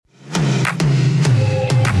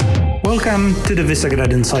Welcome to the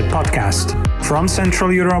Visegrad Insight podcast from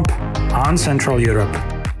Central Europe on Central Europe.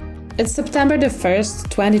 It's September the 1st,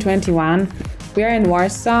 2021. We are in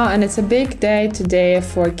Warsaw and it's a big day today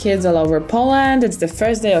for kids all over Poland. It's the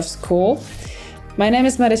first day of school. My name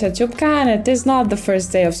is Marysia Ciupka and it is not the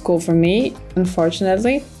first day of school for me,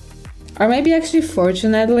 unfortunately. Or maybe actually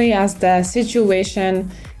fortunately, as the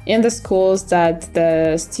situation in the schools that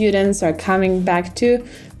the students are coming back to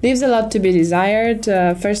leaves a lot to be desired.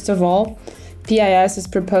 First of all, PIS is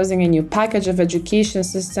proposing a new package of education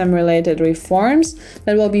system-related reforms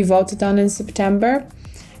that will be voted on in September.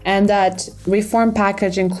 And that reform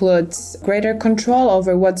package includes greater control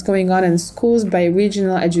over what's going on in schools by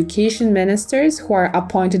regional education ministers who are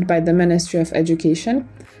appointed by the Ministry of Education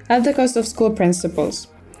at the cost of school principals.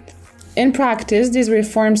 In practice, these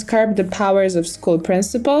reforms curb the powers of school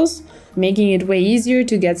principals, making it way easier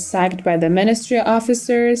to get sacked by the ministry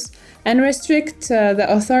officers and restrict the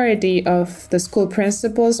authority of the school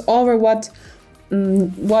principals over what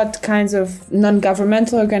kinds of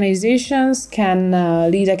non-governmental organizations can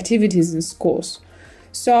lead activities in schools.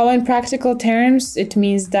 So in practical terms, it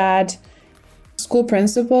means that school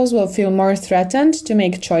principals will feel more threatened to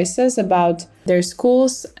make choices about their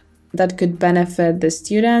schools that could benefit the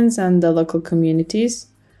students and the local communities.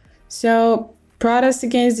 So protests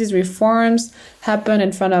against these reforms happen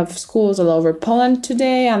in front of schools all over Poland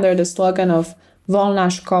today under the slogan of Wolna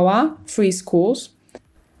Szkoła, free schools.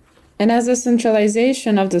 And as the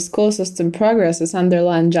centralization of the school system progresses under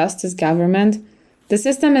Law and Justice government, the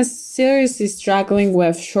system is seriously struggling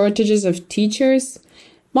with shortages of teachers,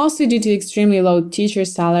 mostly due to extremely low teacher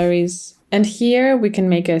salaries. And here we can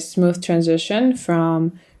make a smooth transition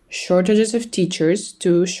from shortages of teachers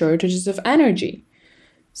to shortages of energy.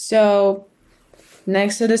 So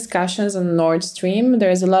next to discussions on Nord Stream,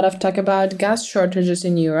 there is a lot of talk about gas shortages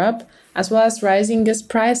in Europe, as well as rising gas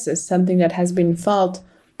prices, something that has been felt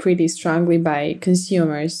pretty strongly by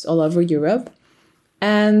consumers all over Europe.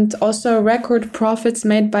 And also record profits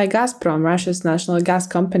made by Gazprom, Russia's national gas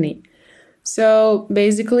company. So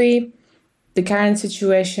basically, the current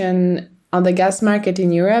situation on the gas market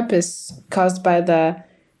in Europe is caused by the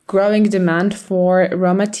growing demand for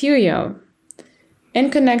raw material. In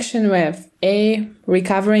connection with A,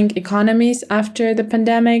 recovering economies after the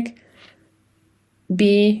pandemic,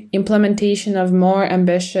 B, implementation of more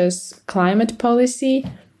ambitious climate policy,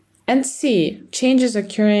 and C, changes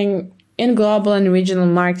occurring in global and regional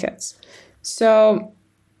markets. So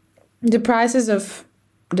the prices of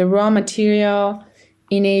the raw material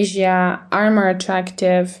in Asia are more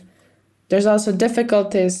attractive. There's also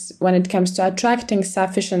difficulties when it comes to attracting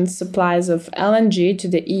sufficient supplies of LNG to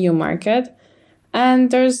the EU market.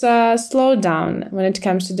 And there's a slowdown when it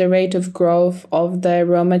comes to the rate of growth of the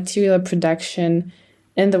raw material production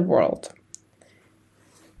in the world.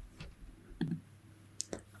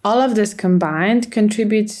 All of this combined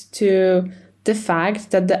contributes to the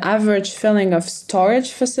fact that the average filling of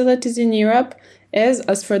storage facilities in Europe is,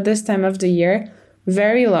 as for this time of the year,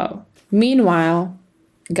 very low. Meanwhile,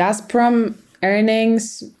 Gazprom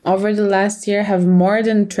earnings over the last year have more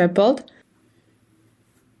than tripled.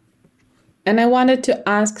 And I wanted to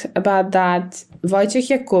ask about that Wojciech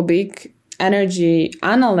Jakubik, energy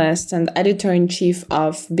analyst and editor-in-chief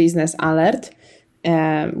of Business Alert,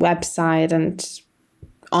 website and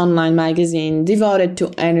online magazine devoted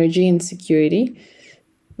to energy and security.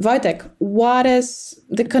 Wojtek, what is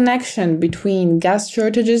the connection between gas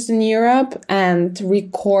shortages in Europe and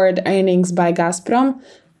record earnings by Gazprom?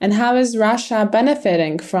 And how is Russia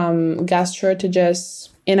benefiting from gas shortages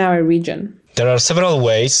in our region? There are several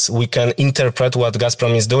ways we can interpret what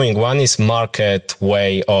Gazprom is doing. One is market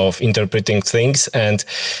way of interpreting things. And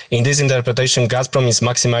in this interpretation, Gazprom is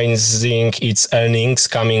maximizing its earnings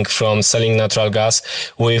coming from selling natural gas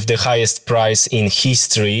with the highest price in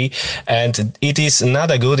history. And it is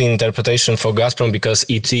not a good interpretation for Gazprom because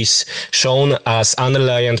it is shown as an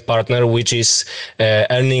alliance partner which is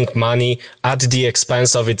earning money at the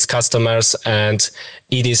expense of its customers. And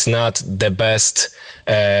it is not the best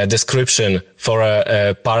description for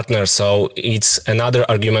a partner. So it's another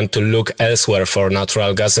argument to look elsewhere for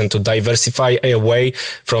natural gas and to diversify away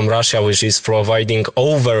from Russia, which is providing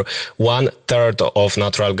over 1/3 of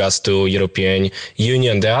natural gas to European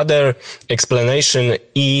Union. The other explanation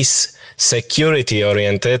is security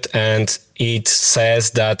oriented, and it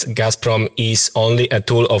says that Gazprom is only a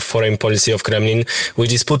tool of foreign policy of Kremlin,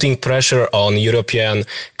 which is putting pressure on European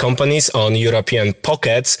companies, on European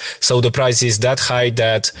pockets. So the price is that high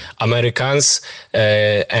that Americans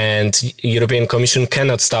and European Commission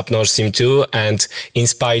cannot stop Nord Stream 2. And in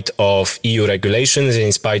spite of EU regulations,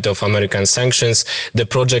 in spite of American sanctions, the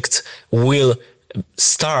project will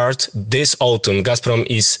start this autumn. Gazprom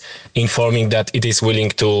is informing that it is willing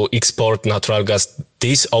to export natural gas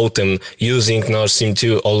this autumn using Nord Stream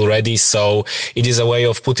 2 already. So it is a way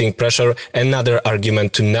of putting pressure. Another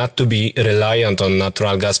argument to not to be reliant on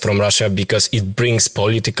natural gas from Russia because it brings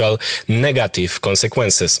political negative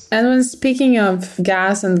consequences. And when speaking of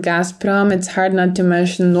gas and Gazprom, it's hard not to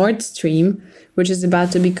mention Nord Stream, which is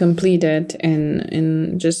about to be completed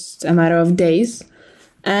in just a matter of days.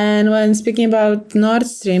 And when speaking about Nord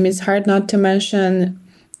Stream, it's hard not to mention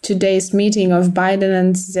today's meeting of Biden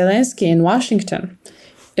and Zelensky in Washington.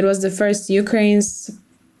 It was the first Ukraine's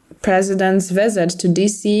president's visit to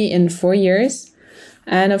DC in 4 years.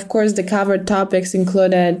 And of course, the covered topics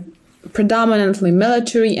included predominantly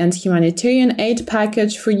military and humanitarian aid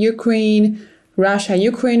package for Ukraine,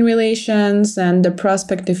 Russia-Ukraine relations, and the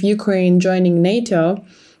prospect of Ukraine joining NATO.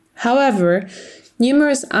 However,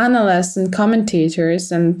 numerous analysts and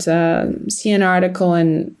commentators, and see an article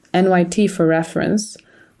in NYT for reference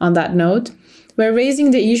on that note, were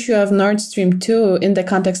raising the issue of Nord Stream 2 in the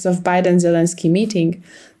context of Biden-Zelensky meeting.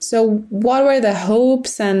 So what were the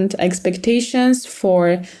hopes and expectations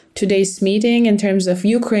for today's meeting in terms of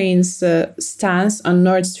Ukraine's stance on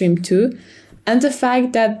Nord Stream 2 and the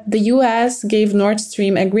fact that the US gave Nord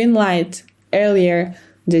Stream a green light earlier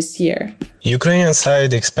this year? Ukrainian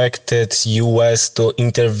side expected US to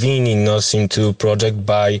intervene in Nord Stream 2 project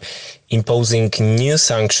by imposing new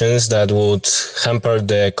sanctions that would hamper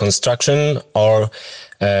the construction or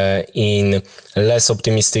in a less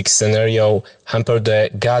optimistic scenario, hamper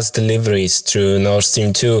the gas deliveries through Nord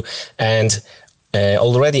Stream 2. And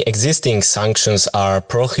already existing sanctions are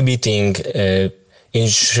prohibiting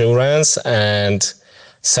insurance and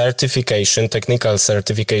technical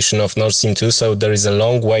certification of Nord Stream 2. So there is a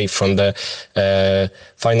long way from the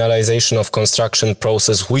finalization of construction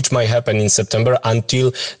process, which might happen in September,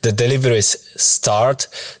 until the deliveries start.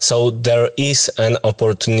 So there is an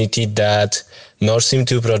opportunity that Nord Stream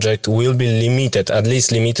 2 project will be limited, at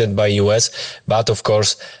least limited by US. But of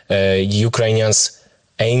course, Ukrainians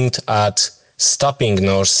aimed at stopping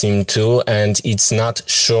Nord Stream 2, and it's not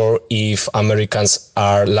sure if Americans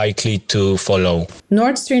are likely to follow.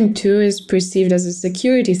 Nord Stream 2 is perceived as a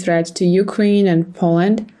security threat to Ukraine and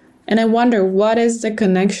Poland, and I wonder what is the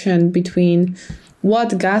connection between what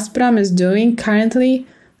Gazprom is doing currently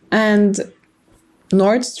and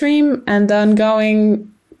Nord Stream and the ongoing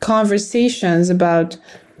conversations about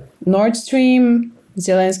Nord Stream,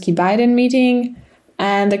 Zelensky-Biden meeting,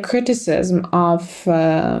 and the criticism of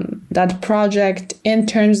that project in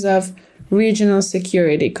terms of regional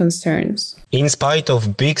security concerns. In spite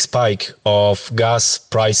of big spike of gas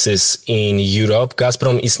prices in Europe,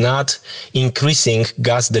 Gazprom is not increasing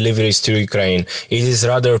gas deliveries to Ukraine. It is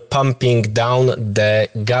rather pumping down the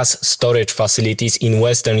gas storage facilities in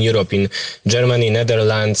Western Europe, in Germany,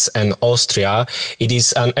 Netherlands, and Austria. It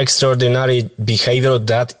is an extraordinary behavior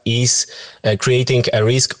that is creating a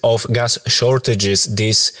risk of gas shortages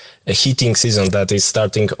this heating season that is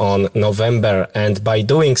starting on November. And by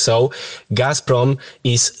doing so, Gazprom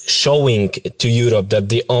is showing to Europe that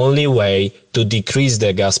the only way to decrease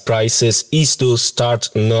the gas prices is to start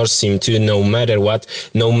Nord Stream 2 no matter what,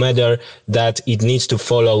 no matter that it needs to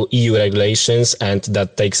follow EU regulations and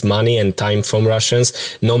that takes money and time from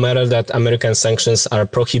Russians, no matter that American sanctions are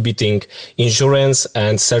prohibiting insurance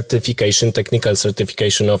and certification, technical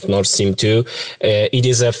certification of Nord Stream 2. It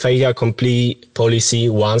is a fait accompli policy.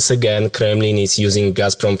 Once again, Kremlin is using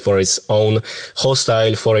Gazprom for its own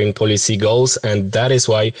hostile foreign policy goals, and that is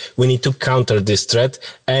why we need to counter this threat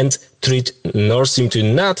and treat Nord Stream 2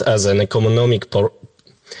 not as an economic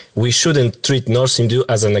we shouldn't treat Nord Stream 2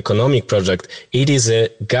 as an economic project. It is a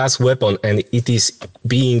gas weapon and it is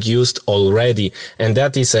being used already. And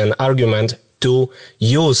that is an argument to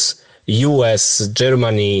use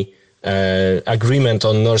US-Germany agreement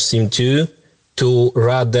on Nord Stream 2 to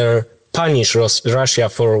rather punish Russia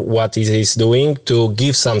for what it is doing, to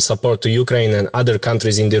give some support to Ukraine and other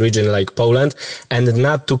countries in the region like Poland, and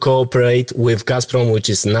not to cooperate with Gazprom, which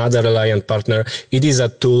is not a reliant partner. It is a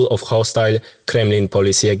tool of hostile Kremlin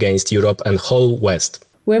policy against Europe and whole West.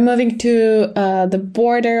 We're moving to the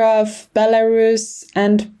border of Belarus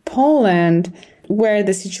and Poland, where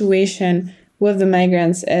the situation with the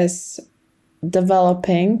migrants is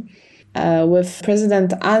developing. With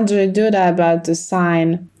President Andrzej Duda about to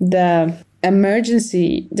sign the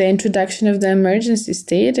introduction of the emergency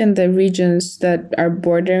state in the regions that are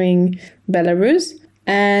bordering Belarus.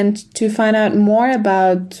 And to find out more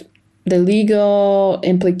about the legal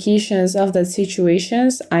implications of that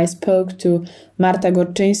situations, I spoke to Marta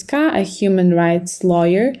Gorczyńska, a human rights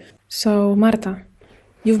lawyer. So, Marta,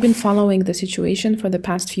 you've been following the situation for the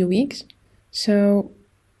past few weeks. So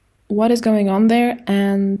what is going on there,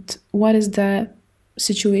 and what is the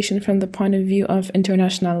situation from the point of view of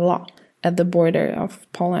international law at the border of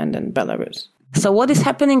Poland and Belarus? So what is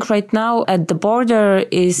happening right now at the border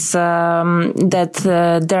is that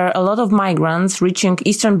there are a lot of migrants reaching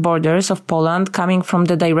eastern borders of Poland coming from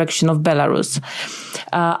the direction of Belarus.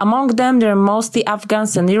 Among them, there are mostly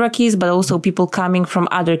Afghans and Iraqis, but also people coming from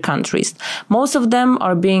other countries. Most of them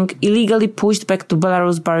are being illegally pushed back to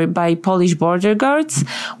Belarus by Polish border guards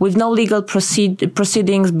with no legal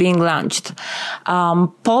proceedings being launched.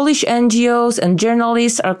 Polish NGOs and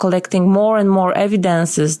journalists are collecting more and more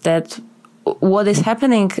evidences that what is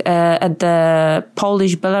happening at the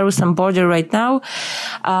Polish-Belarusian border right now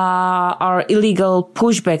are illegal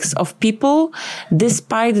pushbacks of people,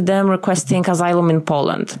 despite them requesting asylum in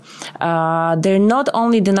Poland. They're not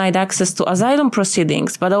only denied access to asylum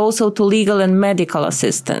proceedings, but also to legal and medical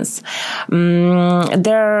assistance.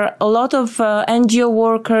 There are a lot of NGO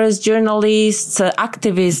workers, journalists,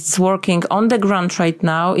 activists working on the ground right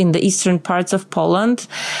now in the eastern parts of Poland,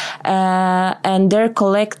 and they're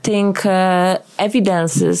collecting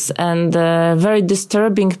evidences and very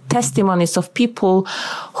disturbing testimonies of people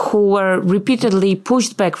who were repeatedly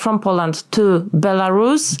pushed back from Poland to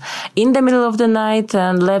Belarus in the middle of the night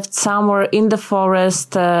and left somewhere in the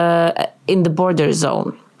forest in the border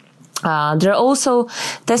zone. There are also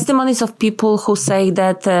testimonies of people who say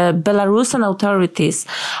that Belarusian authorities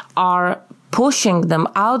are pushing them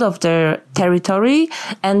out of their territory,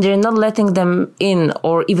 and they're not letting them in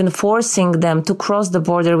or even forcing them to cross the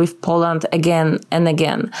border with Poland again and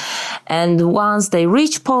again. And once they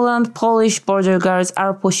reach Poland, Polish border guards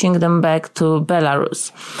are pushing them back to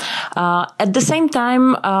Belarus. At the same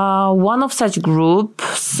time, one of such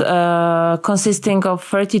groups, consisting of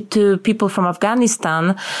 32 people from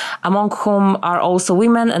Afghanistan, among whom are also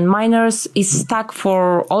women and minors, is stuck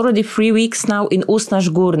for already 3 weeks now in Usnasz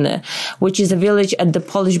Górny, which is a village at the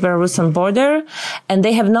Polish-Belarusian border, and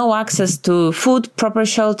they have no access to food, proper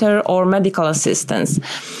shelter, or medical assistance.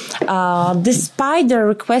 Despite their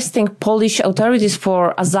requesting Polish authorities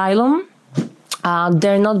for asylum,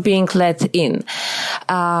 they're not being let in.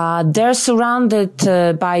 They're surrounded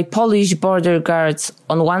by Polish border guards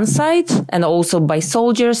on one side and also by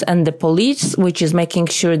soldiers and the police, which is making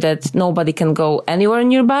sure that nobody can go anywhere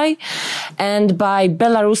nearby, and by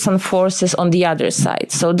Belarusian forces on the other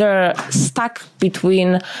side. So they're stuck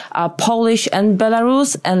between Polish and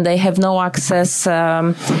Belarus, and they have no access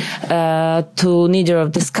to neither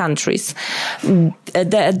of these countries.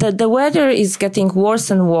 The weather is getting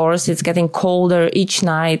worse and worse. It's getting colder each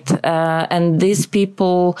night, and these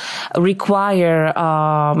people require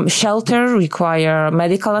shelter, require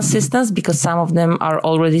medical assistance, because some of them are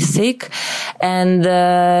already sick, and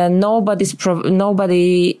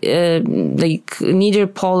neither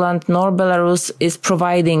Poland nor Belarus is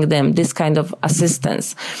providing them this kind of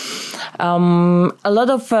assistance. A lot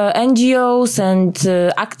of NGOs and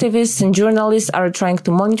activists and journalists are trying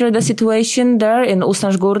to monitor the situation there in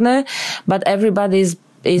Usnasz Górny, but everybody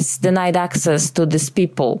is denied access to these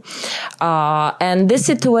people. And this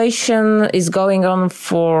situation is going on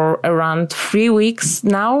for around 3 weeks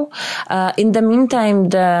now. In the meantime,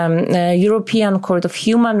 the European Court of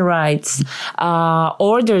Human Rights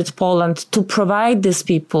ordered Poland to provide these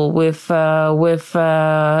people with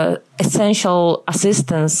essential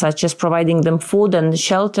assistance, such as providing them food and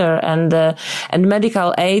shelter and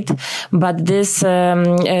medical aid. But this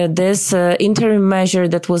interim measure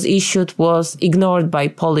that was issued was ignored by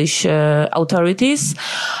Polish authorities,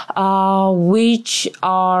 which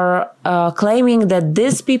are claiming that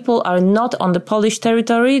these people are not on the Polish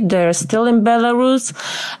territory; they're still in Belarus,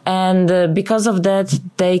 and because of that,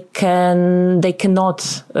 they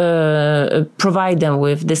cannot provide them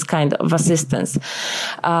with this kind of assistance.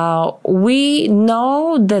 We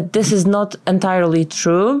know that this is not entirely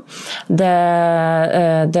true.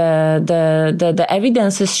 The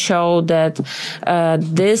evidences show that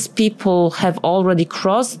these people have already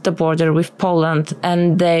crossed the border with Poland,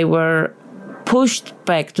 and they were pushed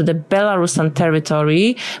back to the Belarusian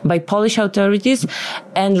territory by Polish authorities,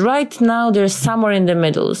 and right now they're somewhere in the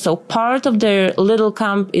middle. So part of their little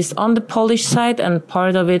camp is on the Polish side, and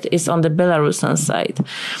part of it is on the Belarusian side.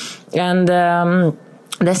 And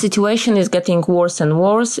the situation is getting worse and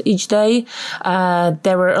worse each day.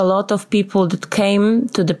 There were a lot of people that came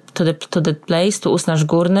to the place, to Usnasz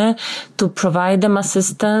Górny, to provide them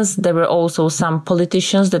assistance. There were also some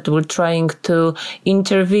politicians that were trying to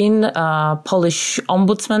intervene, Polish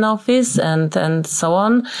Ombudsman office and so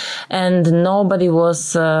on, and nobody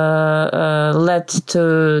was led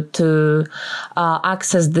to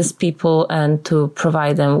access these people and to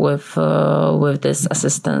provide them with this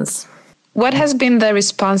assistance. What has been the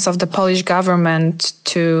response of the Polish government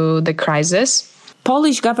to the crisis?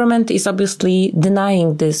 Polish government is obviously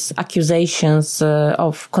denying these accusations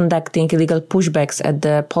of conducting illegal pushbacks at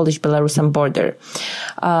the Polish-Belarusian border.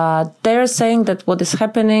 They're saying that what is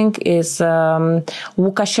happening is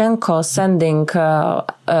Lukashenko sending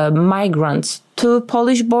migrants to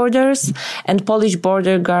Polish borders, and Polish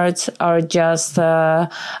border guards are just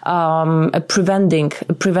preventing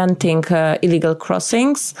illegal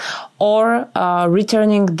crossings or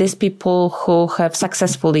returning these people who have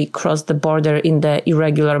successfully crossed the border in the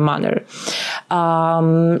irregular manner.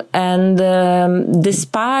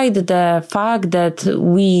 Despite the fact that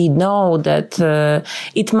we know that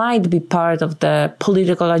it might be part of the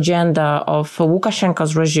political agenda of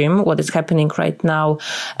Lukashenko's regime, what is happening right now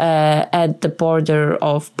at the border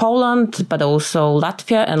of Poland, but also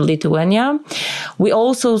Latvia and Lithuania, we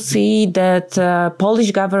also see that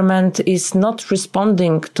Polish government is not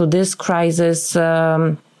responding to this crisis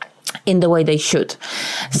in the way they should.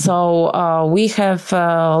 So we have,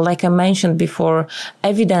 like I mentioned before,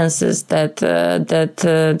 evidences that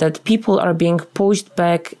that people are being pushed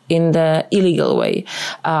back in the illegal way,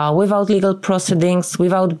 without legal proceedings,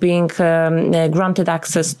 without being granted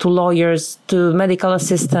access to lawyers, to medical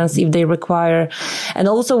assistance if they require. And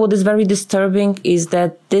also, what is very disturbing is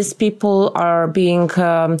that these people are being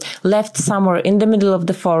left somewhere in the middle of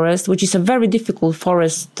the forest, which is a very difficult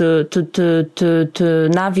forest to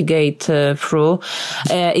navigate through.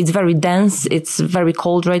 It's very dense. It's very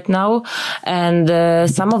cold right now. And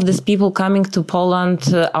some of these people coming to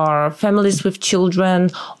Poland are families with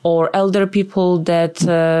children or elder people that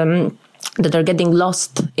are getting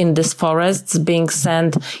lost in these forests, being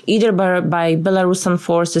sent either by Belarusian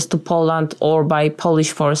forces to Poland or by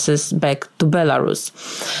Polish forces back to Belarus.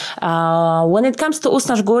 When it comes to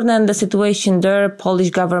Usnarz Górny and the situation there, Polish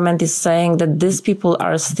government is saying that these people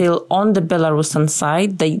are still on the Belarusian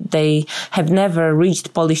side. They have never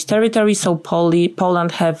reached Polish territory, so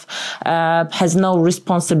Poland has no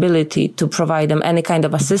responsibility to provide them any kind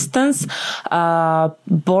of assistance.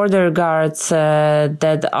 Border guards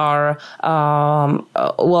that are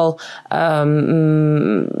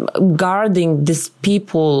guarding these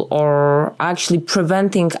people or actually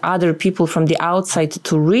preventing other people from the outside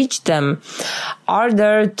to reach them are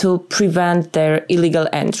there to prevent their illegal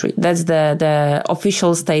entry. That's the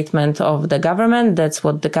official statement of the government. That's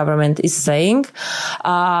what the government is saying.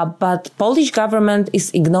 But Polish government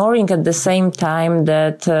is ignoring at the same time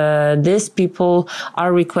that these people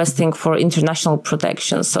are requesting for international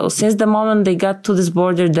protection. So since the moment they got to this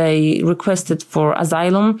border, they requested for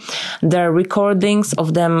asylum. There are recordings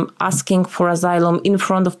of them asking for asylum in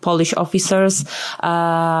front of Polish officers.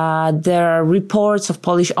 There are reports of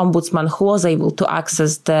Polish ombudsman who was able to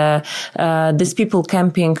access these people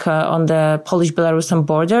camping on the Polish-Belarusian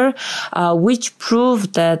border, which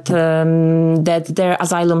proved that they're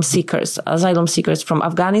asylum seekers from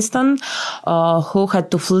Afghanistan who had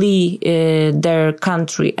to flee their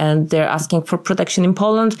country, and they're asking for protection in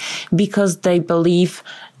Poland because they believe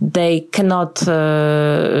they cannot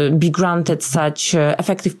be granted such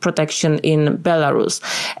effective protection in Belarus.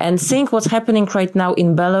 And seeing what's happening right now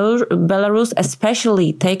in Belarus,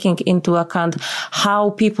 especially taking into account how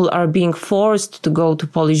people are being forced to go to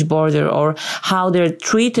Polish border or how they're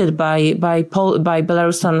treated by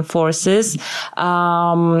Belarusian forces,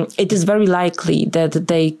 it is very likely that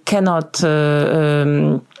they cannot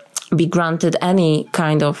be granted any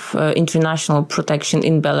kind of international protection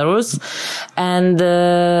in Belarus, and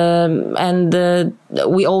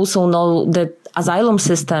we also know that asylum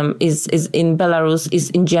system is in Belarus is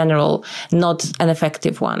in general not an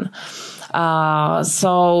effective one.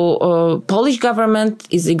 So Polish government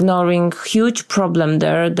is ignoring huge problem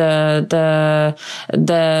there. The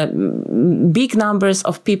big numbers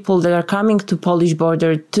of people that are coming to Polish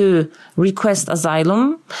border to request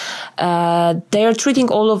asylum. They are treating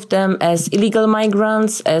all of them as illegal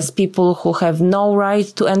migrants, as people who have no right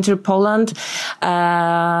to enter Poland,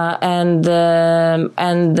 and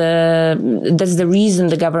that's the reason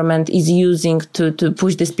the government is using to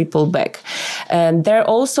push these people back. And there are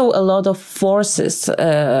also a lot of forces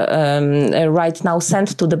right now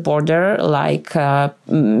sent to the border, like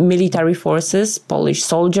military forces, Polish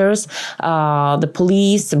soldiers, the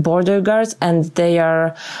police, the border guards, and they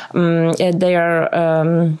are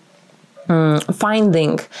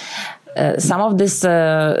finding some of these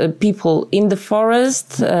people in the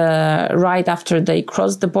forest right after they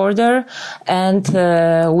cross the border, and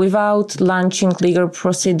without launching legal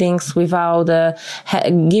proceedings, without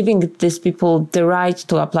giving these people the right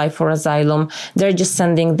to apply for asylum, they're just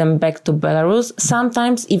sending them back to Belarus,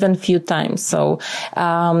 sometimes even few times. So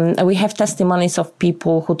we have testimonies of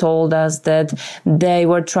people who told us that they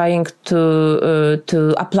were trying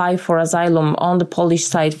to apply for asylum on the Polish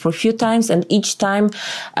side for a few times, and each time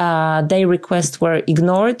their requests were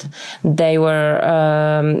ignored. They were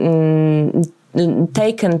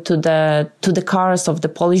taken to the cars of the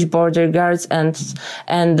Polish border guards and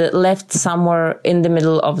left somewhere in the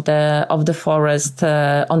middle of the forest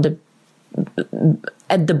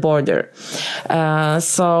at the border.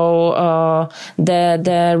 So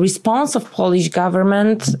the response of Polish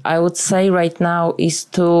government, I would say right now, is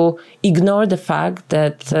to ignore the fact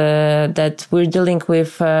that we're dealing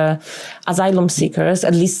with asylum seekers.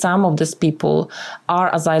 At least some of these people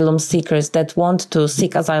are asylum seekers that want to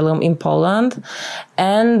seek asylum in Poland,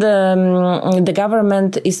 and the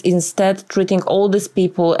government is instead treating all these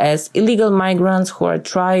people as illegal migrants who are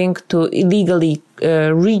trying to illegally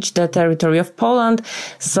reach the territory of Poland.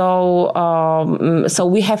 So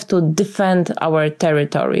we have to defend our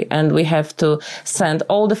territory, and we have to send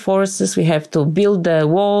all the forces. We have to build the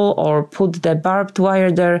wall or put the barbed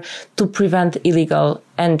wire there to prevent illegal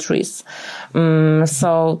entries.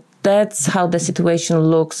 So that's how the situation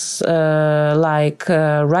looks like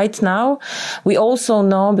right now. We also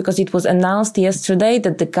know, because it was announced yesterday,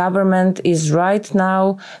 that the government is right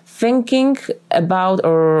now thinking about,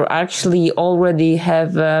 or actually already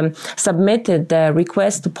have submitted the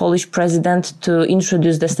request to Polish president to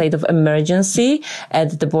introduce the state of emergency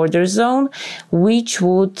at the border zone, which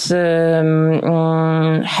would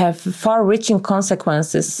have far-reaching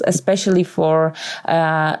consequences, especially for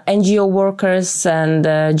NGO workers and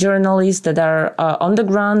journalists that are on the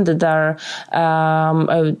ground, that are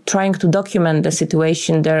trying to document the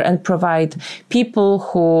situation there and provide people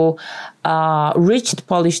who reached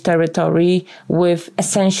Polish territory with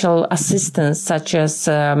essential assistance, such as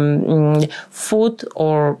food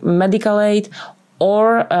or medical aid,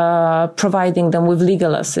 or providing them with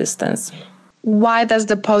legal assistance. Why does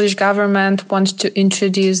the Polish government want to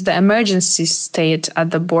introduce the emergency state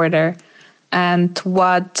at the border? And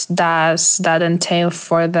what does that entail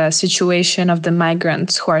for the situation of the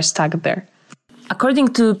migrants who are stuck there? According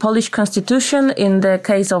to Polish constitution, in the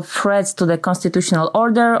case of threats to the constitutional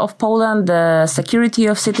order of Poland, the security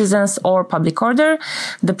of citizens, or public order,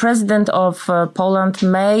 the president of Poland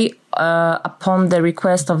may, upon the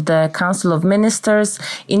request of the Council of Ministers,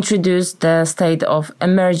 introduce the state of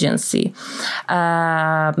emergency.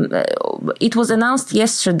 It was announced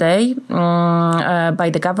yesterday by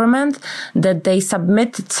the government that they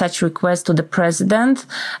submitted such request to the president,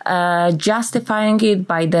 justifying it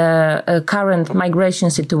by the current migration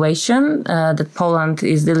situation that Poland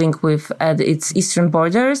is dealing with at its eastern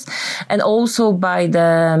borders, and also by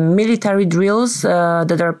the military drills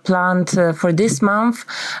that are planned for this month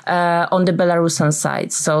on the Belarusian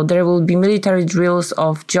side. So there will be military drills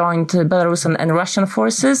of joint Belarusian and Russian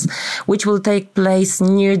forces, which will take place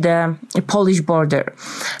near the Polish border.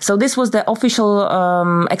 So this was the official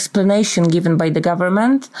explanation given by the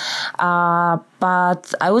government.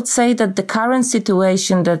 But I would say that the current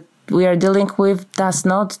situation that we are dealing with does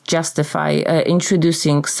not justify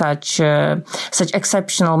introducing such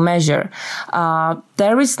exceptional measure.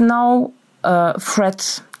 There is no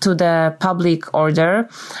threat to the public order,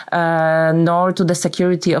 nor to the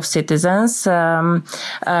security of citizens. As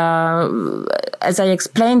I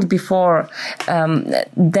explained before,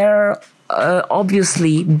 there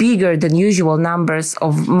obviously bigger than usual numbers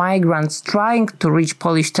of migrants trying to reach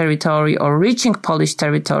Polish territory or reaching Polish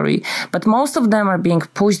territory, but most of them are being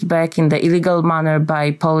pushed back in the illegal manner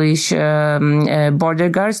by Polish border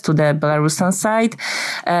guards to the Belarusian side.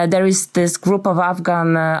 There is this group of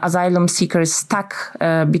Afghan asylum seekers stuck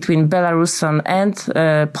between Belarusian and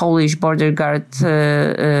Polish border guard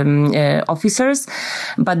officers,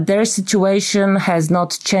 but their situation has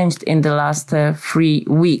not changed in the last 3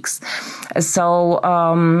 weeks. So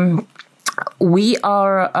we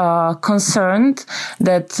are concerned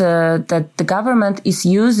that the government is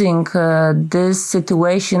using this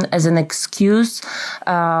situation as an excuse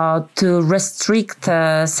to restrict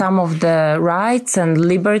some of the rights and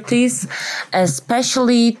liberties,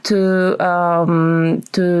 especially to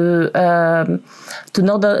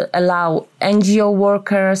not allow NGO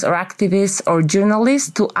workers or activists or journalists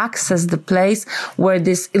to access the place where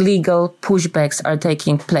these illegal pushbacks are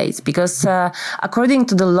taking place. Because according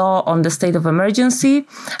to the law on the state of emergency,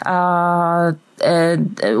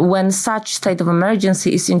 when such state of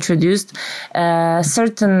emergency is introduced,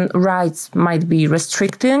 certain rights might be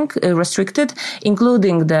restricted,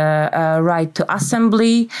 including the right to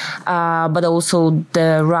assembly, but also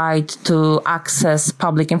the right to access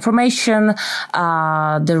public information,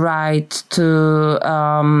 the right to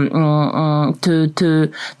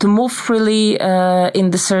move freely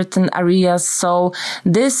in the certain areas. So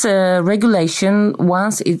this regulation,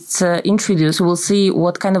 once it's introduced, we'll see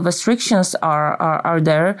what kind of restrictions are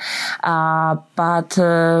there. But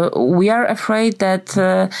we are afraid that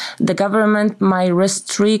the government might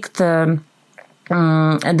restrict the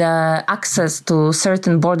access to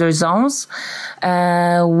certain border zones,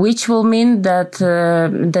 which will mean that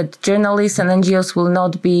that journalists and NGOs will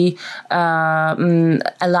not be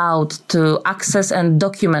allowed to access and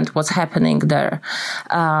document what's happening there.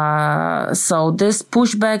 So these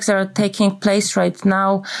pushbacks are taking place right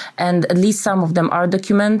now, and at least some of them are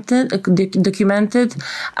documented.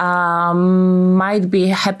 Might be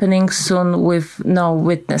happening soon with no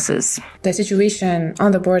witnesses. The situation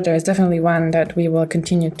on the border is definitely one that we will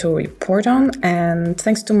continue to report on, and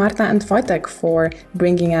thanks to Marta and Wojtek for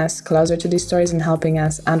bringing us closer to these stories and helping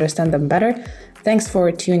us understand them better. Thanks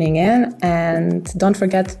for tuning in, and don't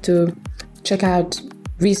forget to check out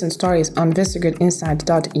recent stories on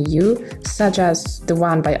VysegradInsight.eu, such as the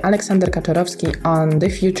one by Aleksander Kaczorowski on the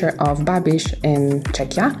future of Babiš in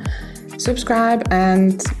Czechia. Subscribe,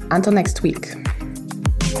 and until next week.